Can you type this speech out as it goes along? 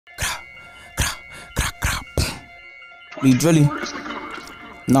Lee Drilly.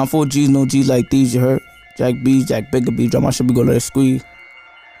 9-4 G's, no G's like these, you heard? Jack B's, Jack Bigger B, drop my shit, we go let it squeeze.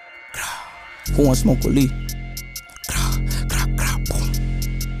 Who want smoke with Lee?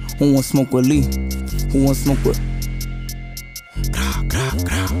 Who want smoke with Lee? Who want smoke with?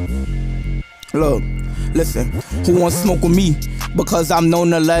 Look, listen, who want smoke with me? Because I'm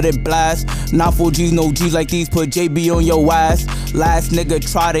known to let it blast. 9-4 G's, no G's like these, put JB on your ass. Last nigga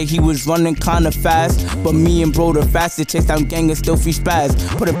tried it, he was running kinda fast. But me and bro the fastest, chase down gang and still free spaz.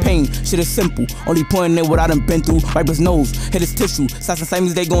 Put in pain, shit is simple. Only pointing in what I done been through. Wipe his nose, hit his tissue. Shots and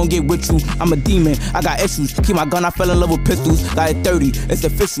slimies, they gon' get with you. I'm a demon, I got issues. Keep my gun, I fell in love with pistols. Got it 30, it's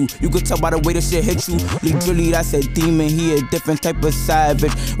official. You could tell by the way the shit hit you. Lee Drilly, that's a demon, he a different type of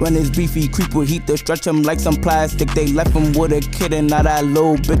savage. When it's beefy, creep with heat to stretch him like some plastic. They left him with a kid and now that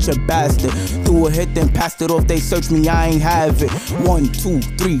little bitch a bastard. Threw a hit, then passed it off, they searched me, I ain't have it. 1, 2,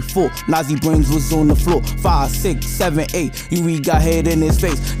 3, 4, Nazi brains was on the floor. 5, 6, 7, 8, we got hit in his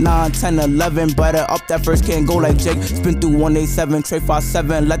face. 9, 10, 11, better up that first, can't go like Jake. Spin through 187, tray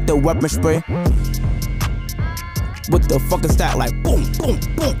 5-7, let the weapon spray. What the fuck is that? Like boom, boom,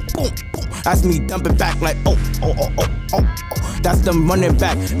 boom, boom, boom. That's me dumping back like oh, oh, oh, oh, oh, oh. That's them running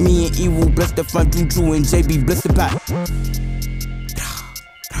back. Me and Evil bless the front, Juju and JB bless the back.